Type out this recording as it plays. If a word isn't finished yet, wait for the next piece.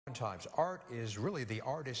Oftentimes, art is really the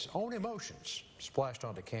artist's own emotions splashed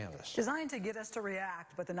onto canvas. Designed to get us to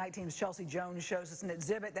react, but the night team's Chelsea Jones shows us an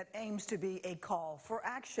exhibit that aims to be a call for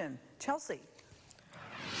action. Chelsea.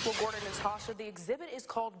 Well, Gordon and Tasha, the exhibit is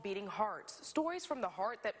called Beating Hearts, stories from the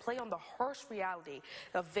heart that play on the harsh reality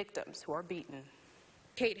of victims who are beaten.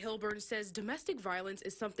 Kate Hilburn says domestic violence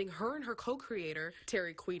is something her and her co-creator,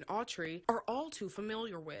 Terry Queen Autry, are all too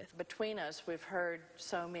familiar with. Between us, we've heard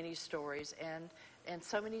so many stories and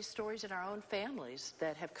so many stories in our own families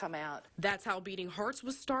that have come out. That's how Beating Hearts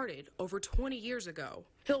was started over 20 years ago.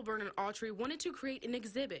 Hilburn and Autry wanted to create an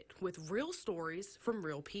exhibit with real stories from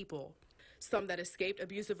real people. Some that escaped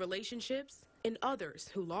abusive relationships and others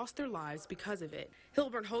who lost their lives because of it.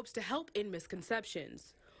 Hilburn hopes to help end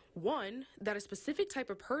misconceptions. One, that a specific type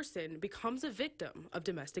of person becomes a victim of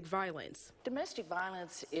domestic violence. Domestic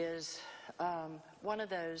violence is one of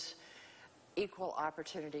those equal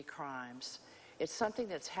opportunity crimes. It's something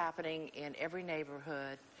that's happening in every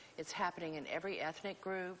neighborhood. It's happening in every ethnic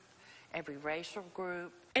group, every racial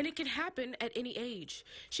group. And it can happen at any age.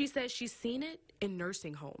 She says she's seen it in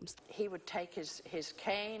nursing homes. He would take his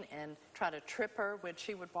cane and try to trip her when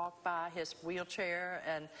she would walk by, his wheelchair,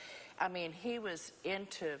 and I mean, he was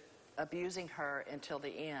into abusing her until the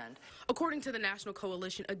end. According to the National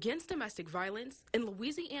Coalition Against Domestic Violence, in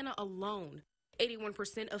Louisiana alone,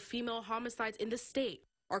 81% of female homicides in the state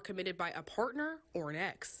are committed by a partner or an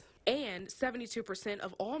ex. And 72%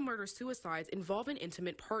 of all murder-suicides involve an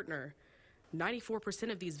intimate partner.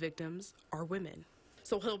 94% of these victims are women.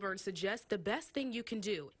 So Hilburn suggests the best thing you can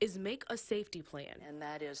do is make a safety plan. And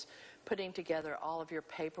that is putting together all of your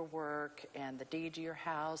paperwork and the deed to your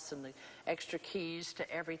house and the extra keys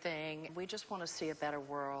to everything. We just want to see a better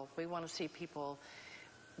world. We want to see people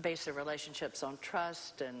base their relationships on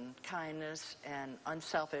trust and kindness and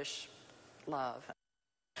unselfish love.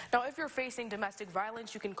 Now, if you're facing domestic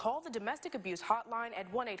violence, you can call the Domestic Abuse Hotline at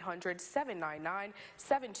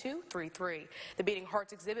 1-800-799-7233. The Beating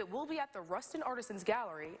Hearts exhibit will be at the Ruston Artisans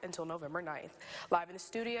Gallery until November 9th. Live in the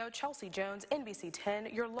studio, Chelsea Jones, NBC 10,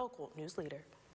 your local news leader.